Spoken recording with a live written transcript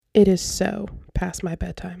It is so past my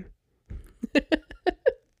bedtime.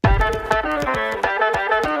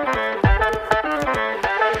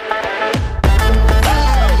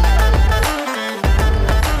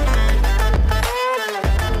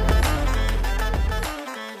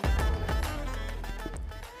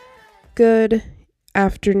 Good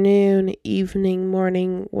afternoon, evening,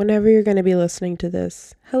 morning, whenever you're going to be listening to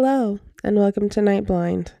this. Hello, and welcome to Night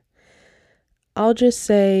Blind. I'll just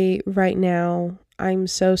say right now, I'm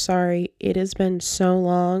so sorry. It has been so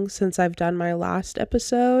long since I've done my last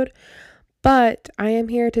episode, but I am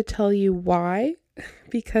here to tell you why,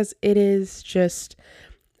 because it is just,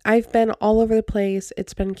 I've been all over the place.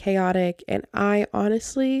 It's been chaotic, and I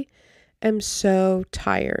honestly am so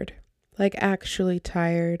tired. Like, actually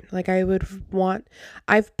tired. Like,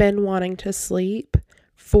 I've been wanting to sleep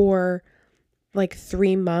for like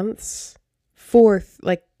 3 months.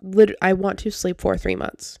 I want to sleep for 3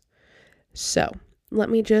 months. So, let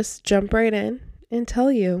me just jump right in and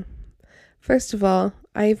tell you. First of all,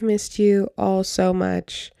 I've missed you all so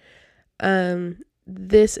much.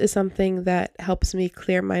 This is something that helps me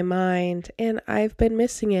clear my mind, and I've been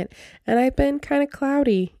missing it. And I've been kind of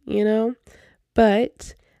cloudy,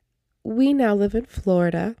 But we now live in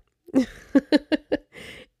Florida.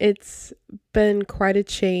 It's been quite a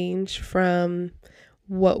change from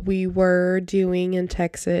what we were doing in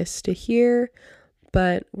Texas to here,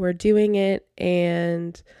 but we're doing it,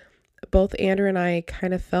 and both Andrew and I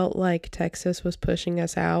kind of felt like Texas was pushing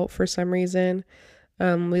us out for some reason.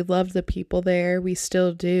 We loved the people there. We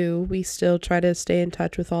still do. We still try to stay in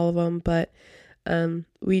touch with all of them, but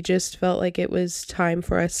we just felt like it was time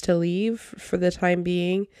for us to leave for the time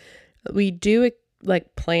being. We do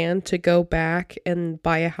plan to go back and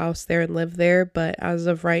buy a house there and live there, but as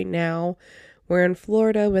of right now, we're in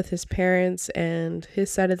Florida with his parents and his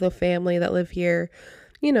side of the family that live here,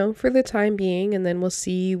 for the time being, and then we'll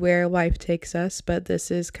see where life takes us, but this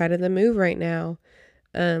is kind of the move right now.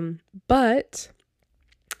 But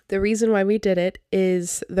the reason why we did it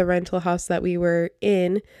is the rental house that we were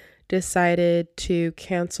in decided to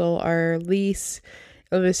cancel our lease.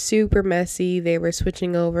 It was super messy. They were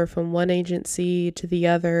switching over from one agency to the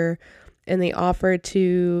other, and they offered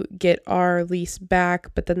to get our lease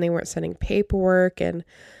back, but then they weren't sending paperwork. And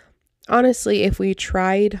honestly, if we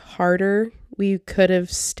tried harder, we could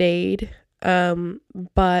have stayed.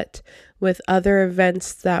 But with other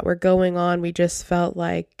events that were going on, we just felt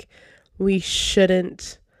like we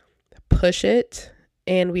shouldn't push it,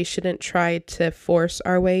 and we shouldn't try to force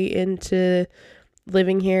our way into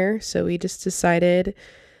living here. So we just decided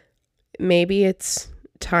maybe it's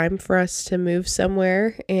time for us to move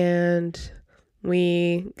somewhere, and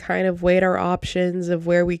we kind of weighed our options of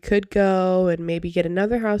where we could go and maybe get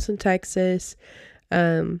another house in Texas.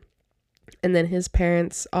 And then his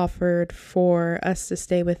parents offered for us to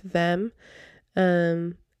stay with them.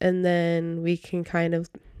 And then we can kind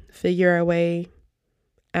of figure our way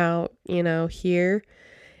out, here.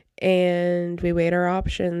 And we weighed our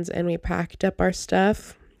options, and we packed up our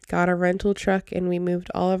stuff, got a rental truck, and we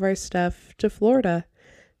moved all of our stuff to Florida.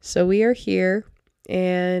 So we are here,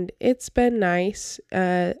 and it's been nice.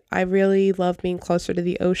 I really love being closer to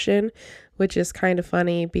the ocean, which is kind of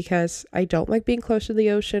funny because I don't like being close to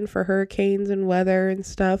the ocean for hurricanes and weather and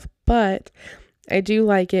stuff, but I do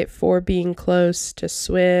like it for being close to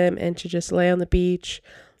swim and to just lay on the beach,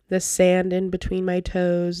 the sand in between my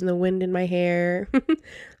toes and the wind in my hair.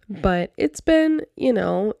 But it's been,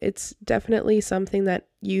 it's definitely something that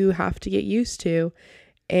you have to get used to.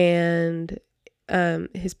 And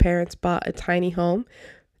his parents bought a tiny home,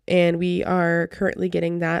 and we are currently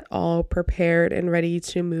getting that all prepared and ready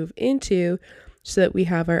to move into so that we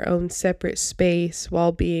have our own separate space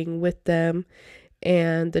while being with them.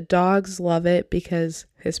 And the dogs love it because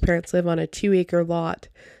his parents live on a 2-acre lot,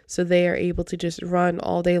 so they are able to just run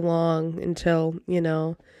all day long until,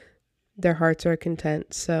 their hearts are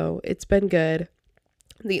content. So it's been good.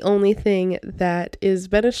 The only thing that has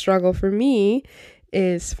been a struggle for me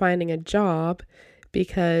is finding a job,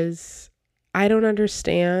 because I don't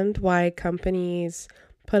understand why companies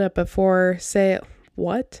put up a for sale.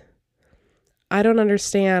 What? I don't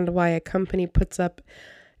understand why a company puts up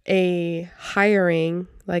a hiring,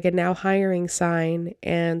 like a now hiring sign,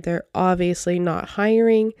 and they're obviously not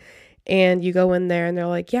hiring. And you go in there and they're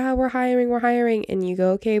like, yeah, we're hiring. And you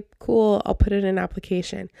go, okay, cool, I'll put in an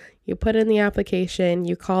application. You put in the application,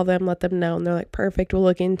 you call them, let them know, and they're like, perfect, we'll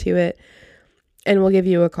look into it and we'll give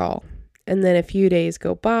you a call. And then a few days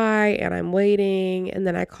go by and I'm waiting, and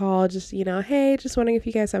then I call just, hey, just wondering if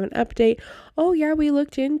you guys have an update. Oh yeah, we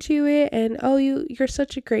looked into it, and oh, you're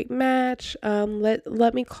such a great match.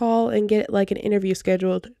 Let me call and get like an interview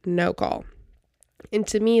scheduled. No call. And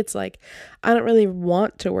to me, it's like, I don't really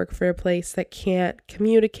want to work for a place that can't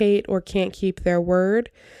communicate or can't keep their word.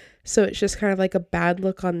 So it's just kind of like a bad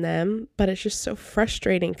look on them, but it's just so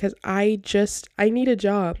frustrating because I need a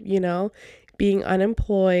job, being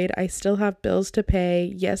unemployed. I still have bills to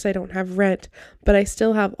pay. Yes, I don't have rent, but I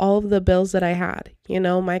still have all of the bills that I had,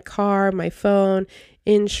 my car, my phone,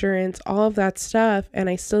 insurance, all of that stuff. And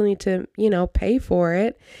I still need to, pay for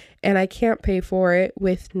it. And I can't pay for it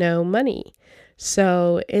with no money.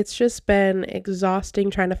 So it's just been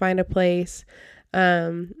exhausting trying to find a place.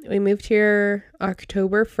 We moved here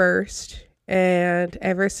October 1st, and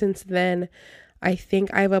ever since then, I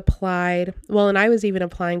think I've applied. Well, and I was even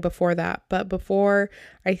applying before that, but before,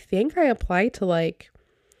 I think I applied to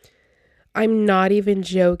I'm not even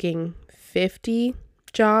joking, 50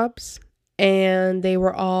 jobs. And they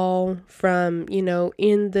were all from,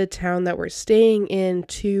 in the town that we're staying in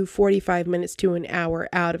to 45 minutes to an hour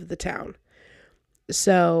out of the town.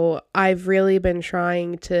 So I've really been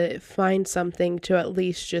trying to find something to at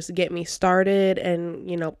least just get me started and,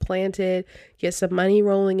 planted, get some money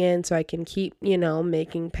rolling in so I can keep,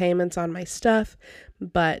 making payments on my stuff.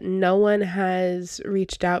 But no one has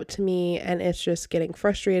reached out to me, and it's just getting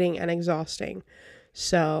frustrating and exhausting.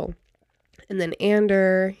 So, and then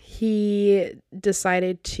Ander, he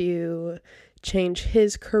decided to change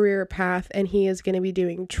his career path, and he is going to be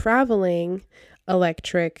doing traveling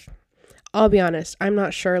electric. I'll be honest, I'm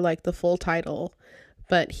not sure the full title,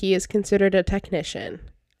 but he is considered a technician,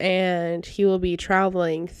 and he will be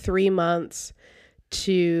traveling 3 months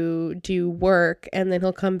to do work, and then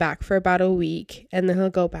he'll come back for about a week, and then he'll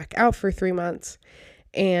go back out for 3 months,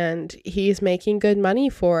 and he's making good money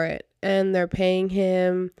for it, and they're paying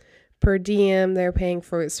him per diem, they're paying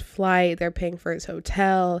for his flight, they're paying for his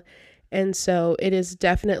hotel. And so it is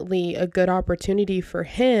definitely a good opportunity for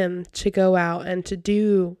him to go out and to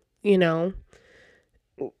do what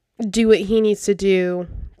he needs to do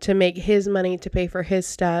to make his money to pay for his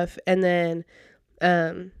stuff. And then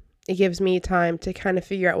it gives me time to kind of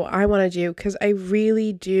figure out what I want to do, because I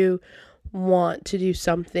really do want to do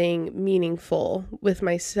something meaningful with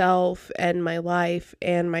myself and my life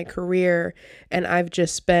and my career. And I've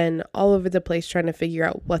just been all over the place trying to figure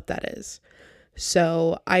out what that is.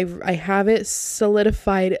 So I have it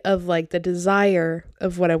solidified of the desire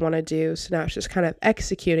of what I want to do. So now it's just kind of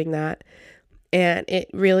executing that. And it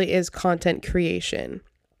really is content creation.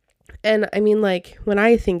 And I mean, when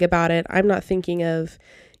I think about it, I'm not thinking of,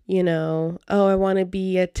 oh, I want to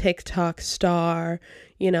be a TikTok star.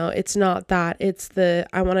 It's not that. It's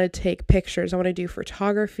I want to take pictures. I want to do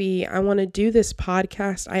photography. I want to do this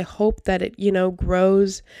podcast. I hope that it,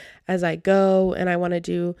 grows as I go. And I want to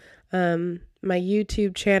do, my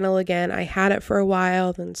YouTube channel again. I had it for a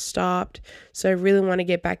while, then stopped. So I really want to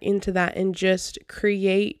get back into that and just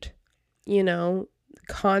create,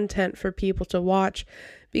 content for people to watch,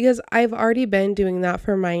 because I've already been doing that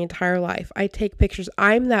for my entire life. I take pictures.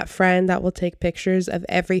 I'm that friend that will take pictures of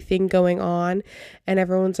everything going on, and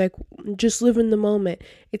everyone's like, just live in the moment.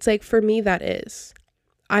 It's for me, that is.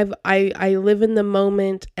 I live in the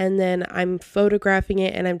moment, and then I'm photographing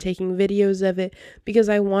it and I'm taking videos of it because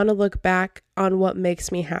I want to look back on what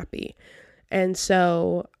makes me happy. And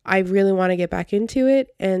so I really want to get back into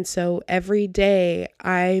it. And so every day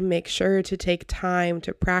I make sure to take time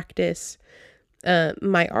to practice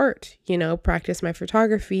my art, practice my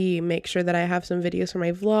photography, make sure that I have some videos for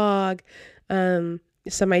my vlog,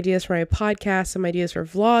 some ideas for my podcast, some ideas for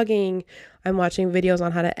vlogging. I'm watching videos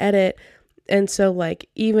on how to edit. And so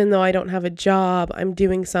even though I don't have a job, I'm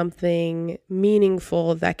doing something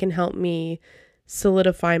meaningful that can help me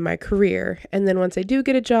solidify my career. And then once I do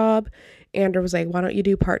get a job, Andrew was like, why don't you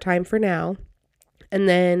do part-time for now? And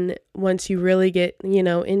then once you really get,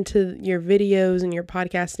 into your videos and your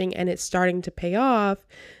podcasting and it's starting to pay off,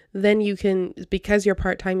 then you can, because you're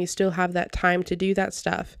part-time, you still have that time to do that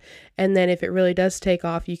stuff. And then if it really does take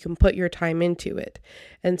off, you can put your time into it.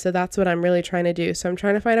 And so that's what I'm really trying to do. So I'm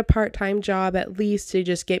trying to find a part-time job at least to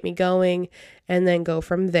just get me going and then go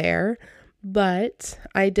from there. But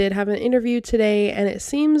I did have an interview today, and it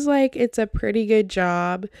seems like it's a pretty good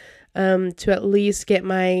job to at least get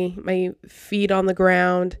my feet on the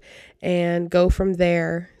ground and go from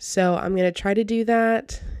there. So I'm going to try to do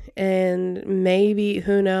that. And maybe,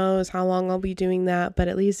 who knows how long I'll be doing that, but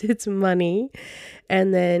at least it's money.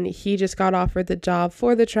 And then he just got offered the job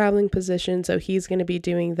for the traveling position, so he's going to be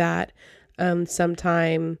doing that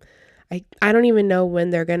sometime. I don't even know when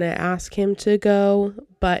they're going to ask him to go,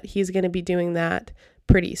 but he's going to be doing that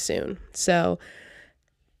pretty soon. So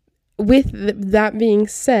with that being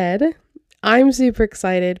said, I'm super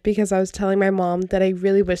excited because I was telling my mom that I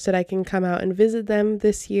really wish that I can come out and visit them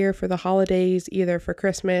this year for the holidays, either for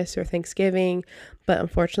Christmas or Thanksgiving. But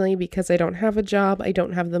unfortunately, because I don't have a job, I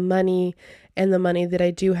don't have the money. And the money that I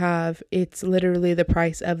do have, it's literally the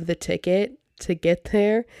price of the ticket to get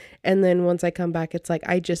there. And then once I come back, it's like,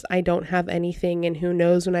 I don't have anything. And who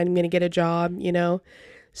knows when I'm going to get a job, you know?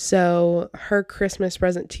 So her Christmas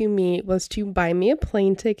present to me was to buy me a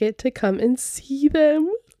plane ticket to come and see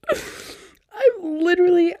them.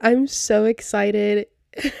 I'm so excited.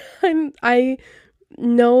 I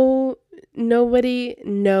know nobody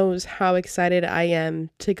knows how excited I am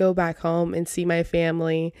to go back home and see my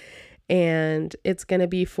family. And it's going to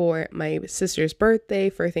be for my sister's birthday,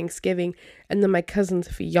 for Thanksgiving, and then my cousin's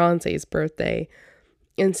fiance's birthday.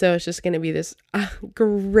 And so it's just going to be this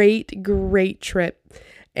great trip.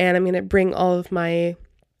 And I'm going to bring all of my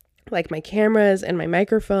cameras and my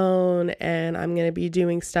microphone, and I'm going to be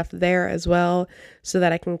doing stuff there as well so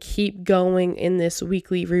that I can keep going in this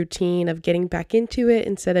weekly routine of getting back into it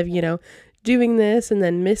instead of, doing this and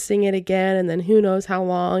then missing it again, and then who knows how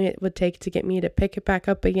long it would take to get me to pick it back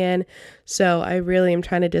up again. So I really am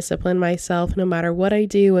trying to discipline myself no matter what I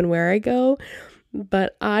do and where I go.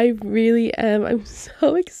 But I really am. I'm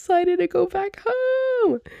so excited to go back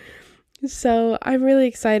home. So I'm really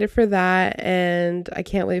excited for that, and I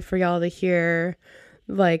can't wait for y'all to hear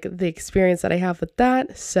the experience that I have with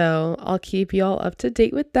that. So I'll keep y'all up to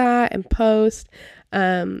date with that and post.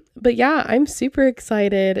 But yeah, I'm super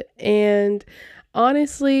excited, and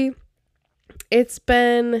honestly, it's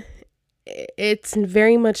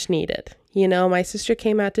very much needed. My sister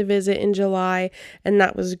came out to visit in July, and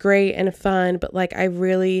that was great and fun, but I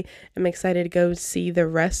really am excited to go see the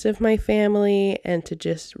rest of my family and to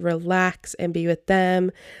just relax and be with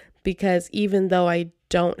them, because even though I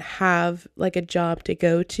don't have a job to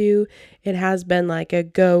go to, it has been a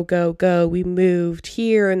go. We moved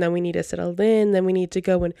here, and then we need to settle in, then we need to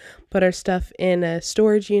go and put our stuff in a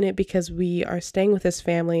storage unit because we are staying with this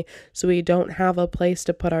family, so we don't have a place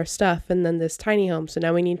to put our stuff, and then this tiny home, so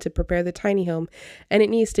now we need to prepare the tiny home, and it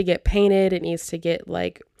needs to get painted, it needs to get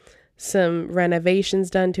some renovations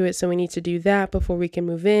done to it, so we need to do that before we can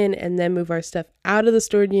move in, and then move our stuff out of the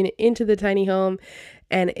storage unit into the tiny home.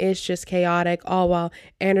 And it's just chaotic, all while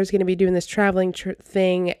Andrew's going to be doing this traveling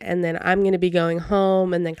thing, and then I'm going to be going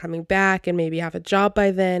home and then coming back and maybe have a job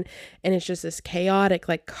by then. And it's just this chaotic,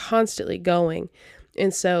 constantly going.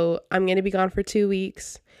 And so I'm going to be gone for 2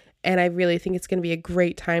 weeks, and I really think it's going to be a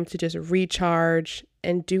great time to just recharge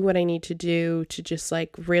and do what I need to do to just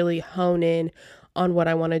really hone in on what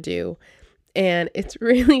I want to do. And it's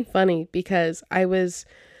really funny because I was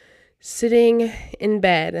sitting in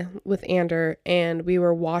bed with Ander, and we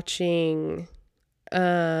were watching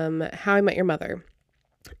How I Met Your Mother.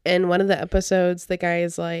 And one of the episodes, the guy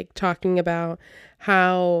is talking about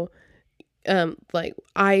how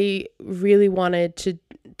I really wanted to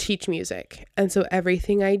teach music, and so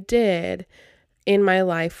everything I did in my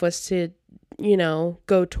life was to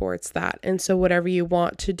go towards that. And so whatever you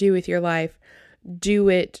want to do with your life, do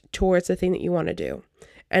it towards the thing that you want to do.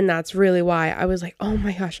 And that's really why I was oh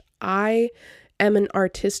my gosh, I am an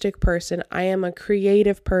artistic person. I am a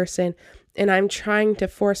creative person, and I'm trying to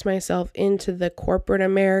force myself into the corporate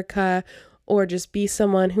America or just be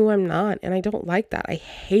someone who I'm not. And I don't like that. I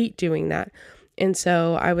hate doing that. And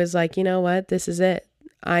so I was you know what? This is it.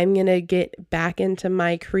 I'm going to get back into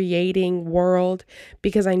my creating world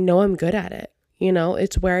because I know I'm good at it.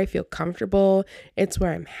 It's where I feel comfortable. It's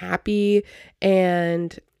where I'm happy.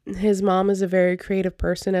 And his mom is a very creative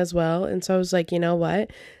person as well. And so I was you know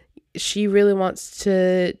what? She really wants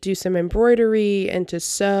to do some embroidery and to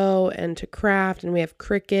sew and to craft. And we have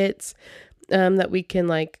Cricuts that we can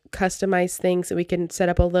customize things, and we can set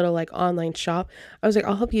up a little online shop. I was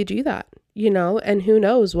I'll help you do that, and who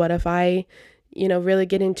knows what if I, really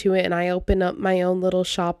get into it and I open up my own little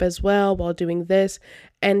shop as well while doing this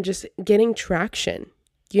and just getting traction.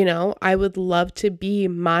 I would love to be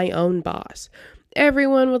my own boss.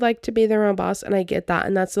 Everyone would like to be their own boss, and I get that.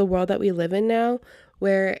 And that's the world that we live in now,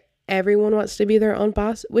 where everyone wants to be their own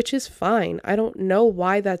boss, which is fine. I don't know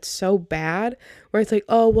why that's so bad, where it's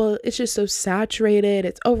oh, well, it's just so saturated.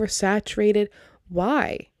 It's oversaturated.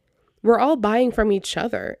 Why? We're all buying from each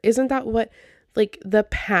other. Isn't that what the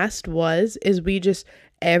past was? Is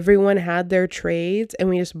everyone had their trades and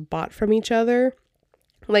we just bought from each other?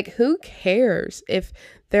 Who cares if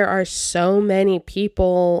there are so many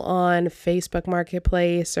people on Facebook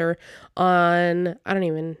Marketplace or on, I don't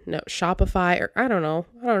even know, Shopify, or I don't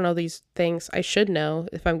know these things. I should know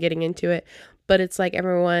if I'm getting into it, but it's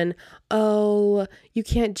everyone, oh, you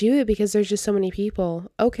can't do it because there's just so many people.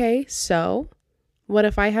 Okay, so What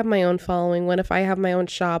if I have my own following? What if I have my own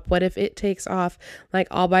shop? What if it takes off? Like,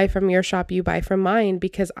 I'll buy from your shop, you buy from mine,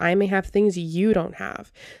 because I may have things you don't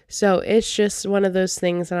have. So it's just one of those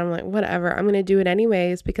things that I'm like, whatever, I'm going to do it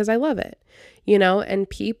anyways because I love it, and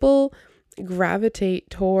people gravitate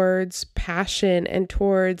towards passion and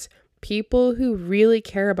towards people who really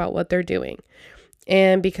care about what they're doing.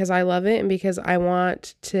 And because I love it and because I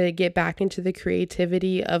want to get back into the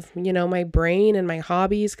creativity of, my brain and my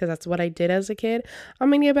hobbies, because that's what I did as a kid, I'm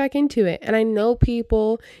going to get back into it. And I know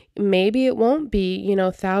people, maybe it won't be,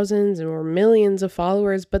 thousands or millions of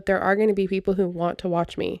followers, but there are going to be people who want to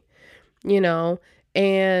watch me,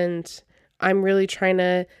 and I'm really trying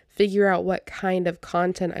to figure out what kind of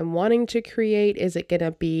content I'm wanting to create. Is it going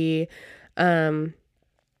to be, I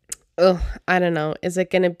don't know. Is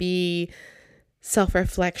it going to be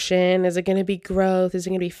self-reflection? Is it going to be growth? Is it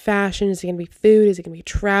going to be fashion? Is it going to be food? Is it going to be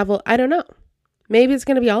travel? I don't know. Maybe it's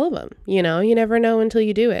going to be all of them. You never know until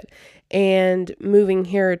you do it. And moving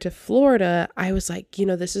here to Florida, I was like,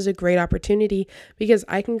 this is a great opportunity because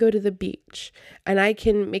I can go to the beach and I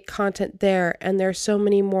can make content there. And there's so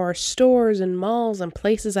many more stores and malls and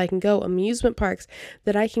places I can go, amusement parks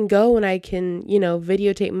that I can go, and I can,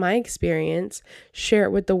 videotape my experience, share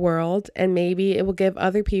it with the world, and maybe it will give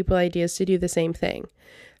other people ideas to do the same thing.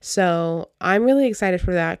 So I'm really excited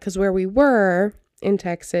for that, because where we were in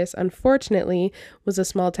Texas, unfortunately, was a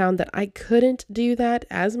small town that I couldn't do that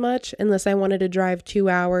as much unless I wanted to drive 2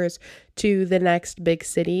 hours to the next big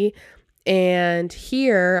city. And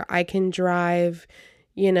here I can drive,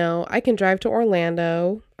 I can drive to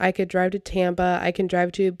Orlando, I could drive to Tampa, I can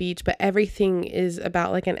drive to a beach, but everything is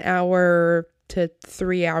about like an hour to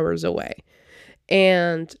 3 hours away.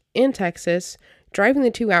 And in Texas, driving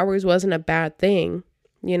the 2 hours wasn't a bad thing.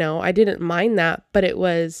 I didn't mind that, but it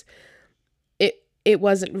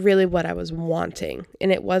wasn't really what I was wanting,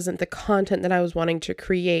 and it wasn't the content that I was wanting to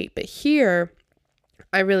create. But here,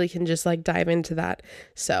 I really can just like dive into that.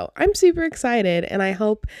 So I'm super excited, and I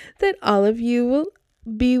hope that all of you will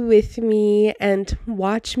be with me and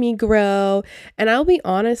watch me grow. And I'll be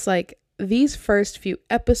honest, like, these first few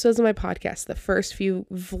episodes of my podcast, the first few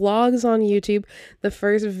vlogs on YouTube, the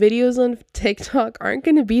first videos on TikTok aren't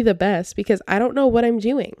going to be the best because I don't know what I'm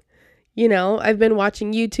doing. I've been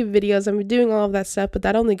watching YouTube videos, I'm doing all of that stuff, but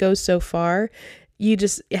that only goes so far. You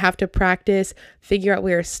just have to practice, figure out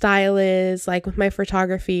where your style is. Like with my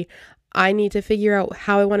photography, I need to figure out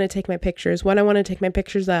how I want to take my pictures, what I want to take my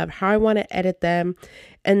pictures of, how I want to edit them.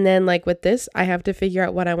 And then like with this, I have to figure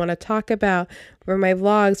out what I want to talk about for my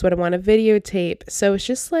vlogs, what I want to videotape. So it's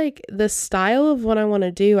just like the style of what I want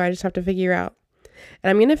to do, I just have to figure out.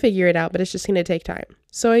 And I'm going to figure it out, but it's just going to take time.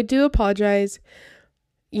 So I do apologize.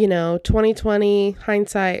 2020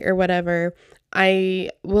 hindsight or whatever,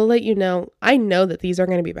 I will let you know. I know that these are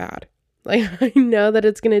going to be bad. Like, I know that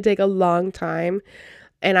it's going to take a long time,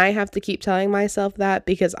 and I have to keep telling myself that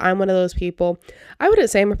because I'm one of those people. I wouldn't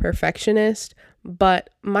say I'm a perfectionist, but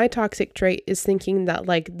my toxic trait is thinking that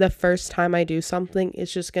like the first time I do something,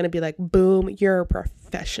 it's just going to be like, boom, you're a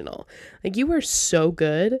professional. Like, you are so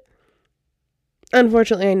good.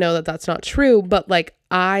 Unfortunately, I know that that's not true, but like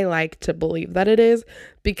I like to believe that it is,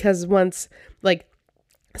 because once, like,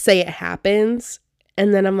 say it happens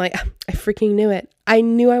and then I'm like, I freaking knew it. I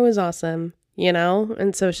knew I was awesome,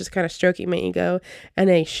 And so it's just kind of stroking my ego, and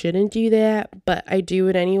I shouldn't do that, but I do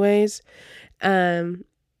it anyways.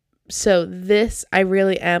 So this, I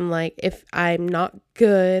really am like, if I'm not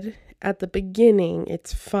good at the beginning,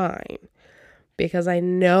 it's fine. Because I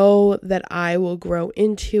know that I will grow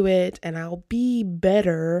into it and I'll be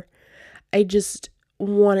better. I just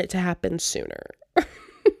want it to happen sooner.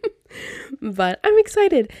 But I'm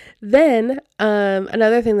excited. Then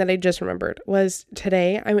another thing that I just remembered was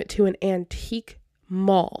today I went to an antique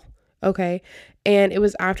mall. Okay. And it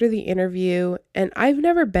was after the interview, and I've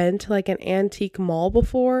never been to like an antique mall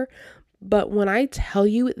before. But when I tell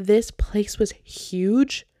you, this place was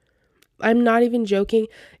huge, I'm not even joking.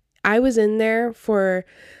 I was in there for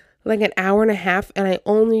like an hour and a half, and I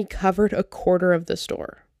only covered a quarter of the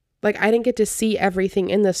store. Like, I didn't get to see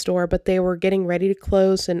everything in the store, but they were getting ready to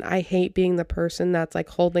close, and I hate being the person that's like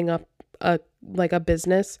holding up a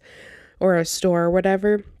business or a store or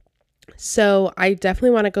whatever. So I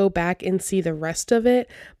definitely want to go back and see the rest of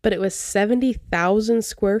it, but it was 70,000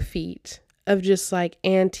 square feet of just like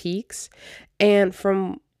antiques. And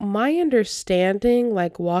from my understanding,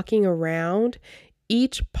 like walking around,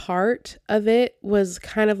 each part of it was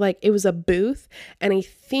kind of like, it was a booth. And I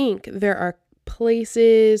think there are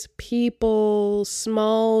places, people,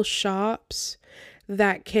 small shops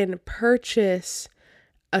that can purchase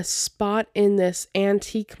a spot in this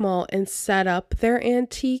antique mall and set up their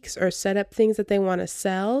antiques or set up things that they want to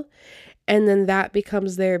sell. And then that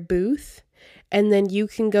becomes their booth. And then you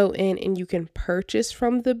can go in and you can purchase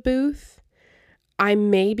from the booth. I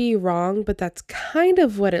may be wrong, but that's kind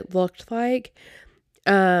of what it looked like.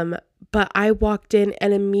 But I walked in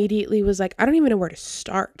and immediately was like, I don't even know where to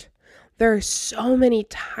start. There are so many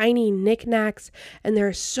tiny knickknacks and there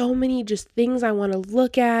are so many just things I want to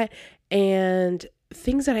look at and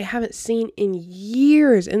things that I haven't seen in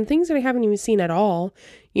years and things that I haven't even seen at all,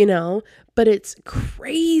 but it's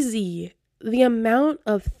crazy. The amount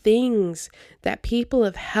of things that people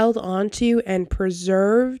have held on to and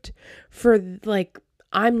preserved for, like,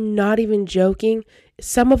 I'm not even joking.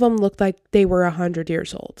 Some of them looked like they were 100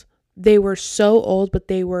 years old. They were so old, but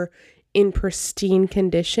they were in pristine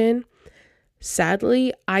condition.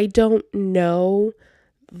 Sadly, I don't know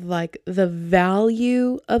like the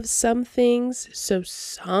value of some things. So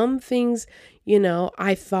some things,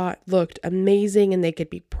 I thought looked amazing and they could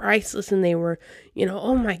be priceless and they were,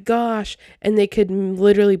 oh my gosh, and they could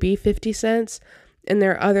literally be 50 cents. And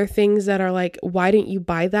there are other things that are like, why didn't you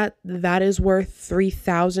buy that? That is worth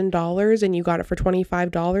 $3,000 and you got it for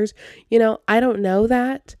 $25. I don't know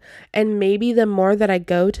that. And maybe the more that I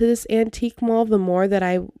go to this antique mall, the more that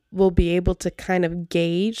I will be able to kind of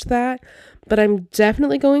gauge that. But I'm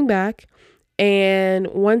definitely going back. And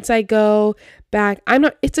once I go back,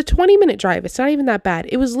 it's a 20-minute drive. It's not even that bad.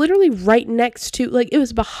 It was literally right next to, like, it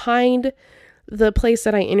was behind the place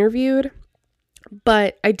that I interviewed.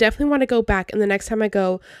 But I definitely want to go back, and the next time I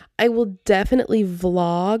go, I will definitely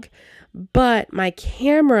vlog. But my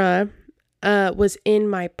camera was in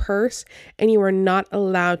my purse, and you are not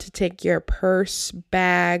allowed to take your purse,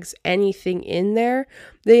 bags, anything in there.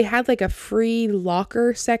 They had like a free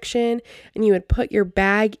locker section, and you would put your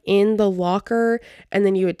bag in the locker, and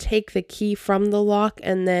then you would take the key from the lock,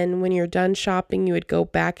 and then when you're done shopping, you would go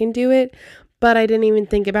back and do it. But I didn't even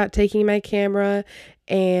think about taking my camera,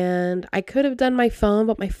 and I could have done my phone,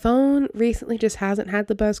 but my phone recently just hasn't had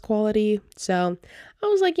the best quality. So I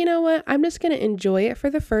was like, you know what? I'm just going to enjoy it for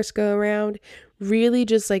the first go around, really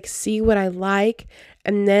just like see what I like.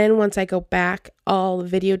 And then once I go back, I'll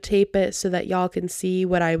videotape it so that y'all can see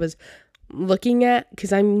what I was looking at,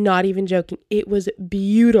 because I'm not even joking. It was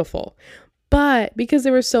beautiful. But because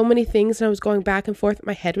there were so many things and I was going back and forth,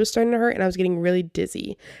 my head was starting to hurt and I was getting really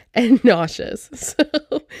dizzy and nauseous.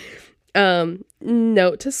 So,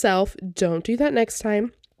 note to self, don't do that next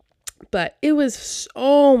time. But it was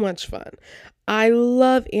so much fun. I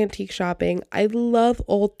love antique shopping. I love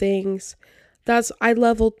old things. I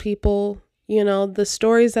love old people. The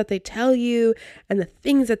stories that they tell you and the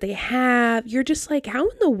things that they have. You're just like, how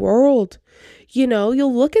in the world?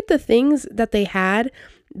 You'll look at the things that they had,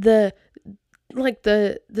 the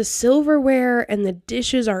silverware and the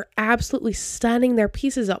dishes are absolutely stunning. They're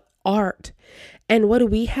pieces of art. And what do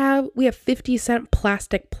we have? We have 50-cent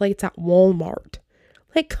plastic plates at Walmart.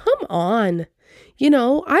 Like, come on.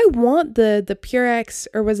 I want the Purex,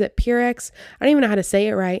 or was it Purex? I don't even know how to say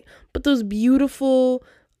it right. But those beautiful,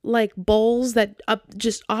 like, bowls that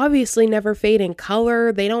just obviously never fade in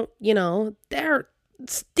color. They don't, they're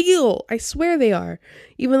steel. I swear they are.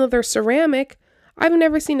 Even though they're ceramic, I've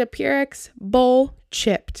never seen a Purex bowl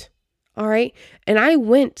chipped. All right. And I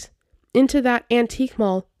went into that antique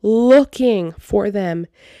mall looking for them.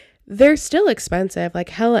 They're still expensive, like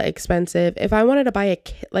hella expensive. If I wanted to buy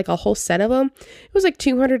a whole set of them, it was like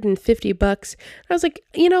 $250. I was like,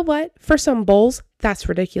 you know what? For some bowls, that's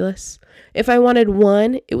ridiculous. If I wanted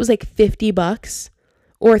one, it was like $50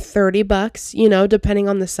 or $30, depending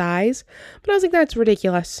on the size. But I was like, that's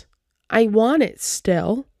ridiculous. I want it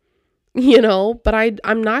still. But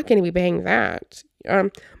I'm not going to be paying that. I'm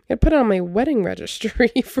going to put it on my wedding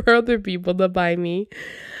registry for other people to buy me.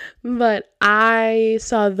 But I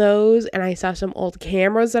saw those and I saw some old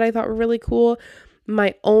cameras that I thought were really cool.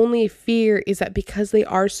 My only fear is that because they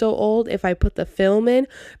are so old, if I put the film in,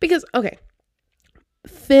 because, okay,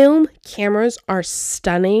 film cameras are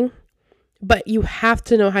stunning, but you have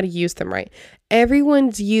to know how to use them right.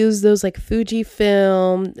 Everyone's used those like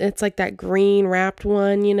Fujifilm. It's like that green wrapped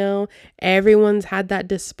one, Everyone's had that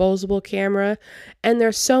disposable camera and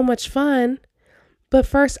they're so much fun. But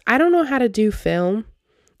first, I don't know how to do film.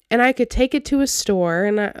 And I could take it to a store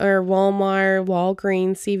or Walmart,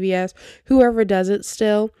 Walgreens, CVS, whoever does it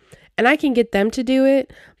still. And I can get them to do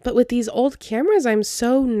it. But with these old cameras, I'm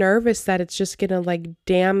so nervous that it's just going to like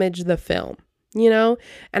damage the film. And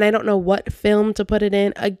I don't know what film to put it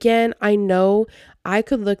in. Again, I know I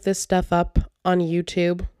could look this stuff up on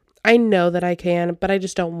YouTube. I know that I can, but I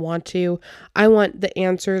just don't want to. I want the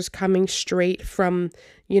answers coming straight from,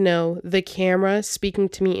 the camera speaking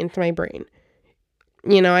to me into my brain.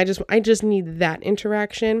 I just need that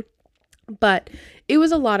interaction. But it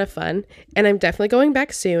was a lot of fun, and I'm definitely going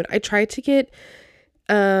back soon. I tried to get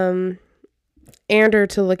Ander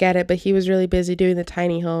to look at it, but he was really busy doing the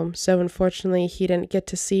tiny home. So unfortunately, he didn't get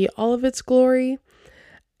to see all of its glory.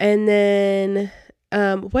 And then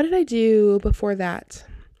what did I do before that?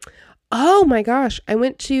 Oh my gosh, I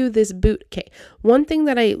went to this boot. Okay, one thing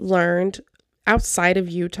that I learned outside of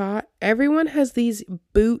Utah, everyone has these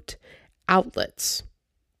boot outlets,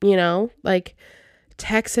 like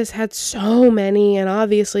Texas had so many, and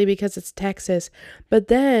obviously because it's Texas. But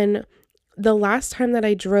then the last time that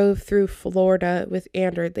I drove through Florida with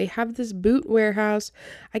Andrew, they have this boot warehouse.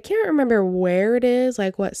 I can't remember where it is,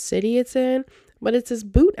 like what city it's in, but it's this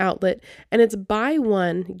boot outlet, and it's buy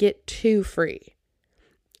one, get two free.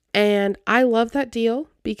 And I love that deal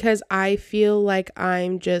because I feel like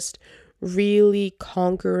I'm just really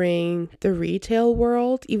conquering the retail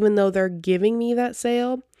world, even though they're giving me that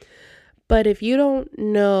sale. But if you don't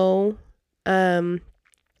know,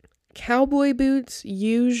 cowboy boots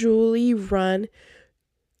usually run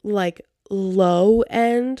like low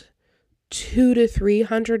end $200 to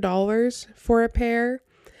 $300 for a pair.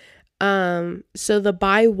 So the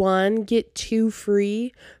buy one, get two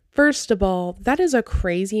free. First of all, that is a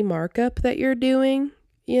crazy markup that you're doing,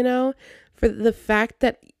 for the fact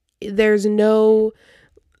that there's no,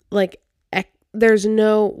 what's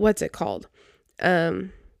it called?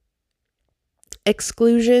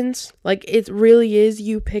 Exclusions. Like, it really is,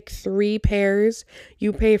 you pick 3 pairs,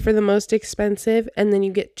 you pay for the most expensive, and then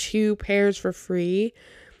you get 2 pairs for free.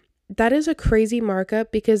 That is a crazy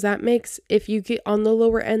markup, because that makes, if you get on the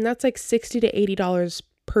lower end, that's like $60 to $80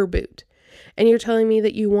 per boot. And you're telling me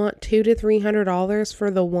that you want $200 to $300 for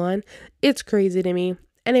the one? It's crazy to me.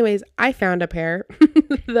 Anyways, I found a pair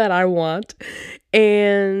that I want,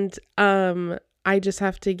 and I just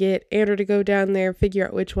have to get Andrew to go down there, figure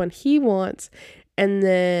out which one he wants. And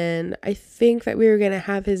then I think that we were going to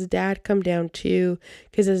have his dad come down too,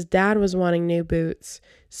 because his dad was wanting new boots.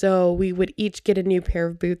 So we would each get a new pair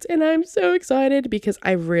of boots. And I'm so excited because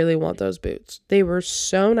I really want those boots. They were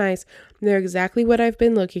so nice. They're exactly what I've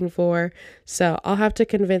been looking for. So I'll have to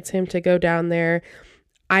convince him to go down there.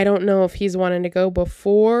 I don't know if he's wanting to go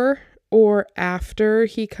before or after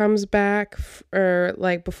he comes back, or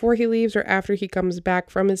like before he leaves or after he comes back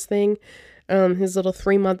from his thing, his little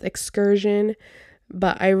 3-month excursion.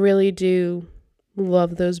 But I really do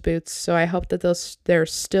love those boots, so I hope that they're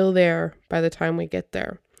still there by the time we get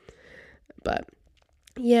there. But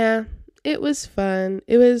yeah, it was fun.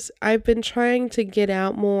 I've been trying to get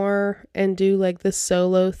out more and do like the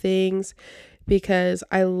solo things, because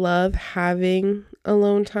I love having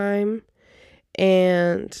alone time,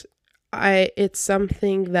 and it's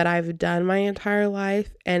something that I've done my entire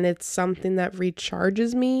life, and it's something that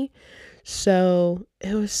recharges me. So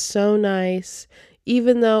it was so nice,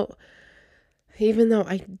 even though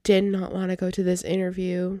I did not want to go to this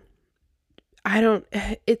interview.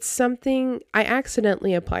 It's something, I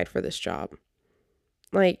accidentally applied for this job.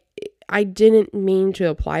 Like, I didn't mean to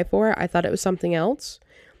apply for it. I thought it was something else.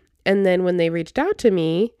 And then when they reached out to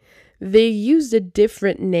me, they used a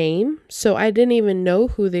different name, so I didn't even know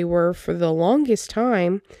who they were for the longest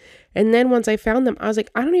time. And then once I found them, I was like,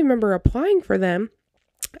 I don't even remember applying for them.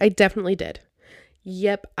 I definitely did.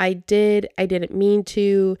 Yep, I did. I didn't mean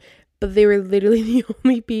to, but they were literally the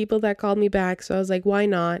only people that called me back. So I was like, why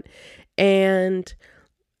not? And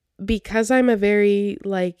because I'm a very,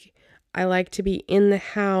 I like to be in the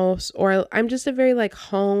house, or I'm just a very,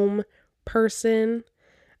 home person.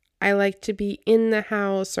 I like to be in the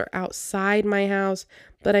house or outside my house,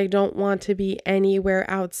 but I don't want to be anywhere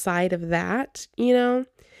outside of that,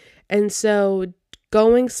 And so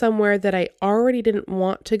going somewhere that I already didn't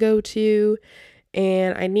want to go to,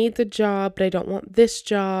 and I need the job, but I don't want this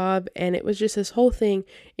job, and it was just this whole thing.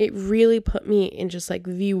 It really put me in just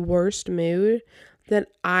the worst mood, that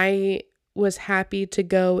I was happy to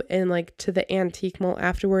go and to the antique mall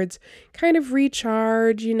afterwards, kind of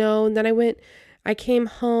recharge, and then I came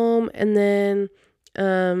home, and then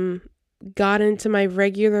got into my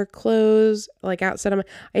regular clothes, outside of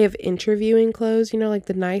I have interviewing clothes,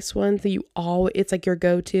 the nice ones that it's your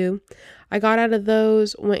go-to. I got out of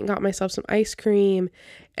those, went and got myself some ice cream,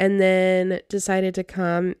 and then decided to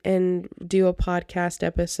come and do a podcast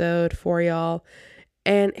episode for y'all.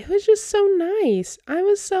 And it was just so nice. I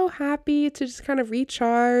was so happy to just kind of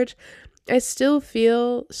recharge. I still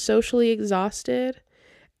feel socially exhausted,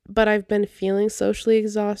 but I've been feeling socially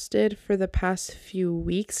exhausted for the past few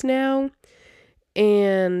weeks now.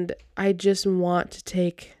 and I just want to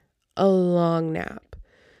take a long nap.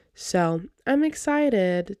 So I'm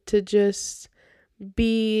excited to just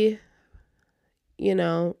be,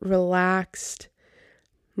 relaxed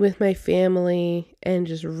with my family and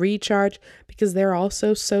just recharge, because they're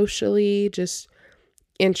also socially just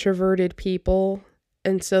introverted people.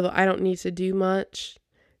 And so I don't need to do much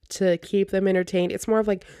to keep them entertained. It's more of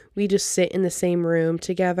like we just sit in the same room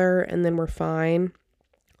together and then we're fine.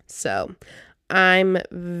 So I'm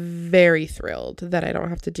very thrilled that I don't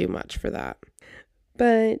have to do much for that.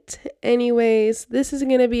 But anyways, this is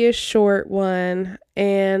going to be a short one,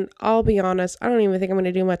 and I'll be honest, I don't even think I'm going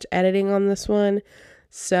to do much editing on this one.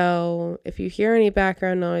 So if you hear any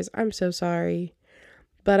background noise, I'm so sorry.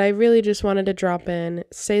 But I really just wanted to drop in,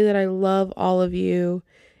 say that I love all of you,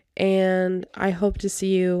 and I hope to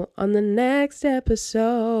see you on the next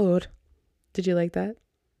episode. Did you like that?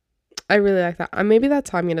 I really like that. Maybe that's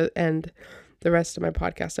how I'm going to end the rest of my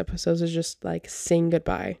podcast episodes, is just like saying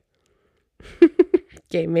goodbye.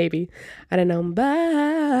 Okay, maybe. I don't know.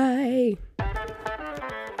 Bye.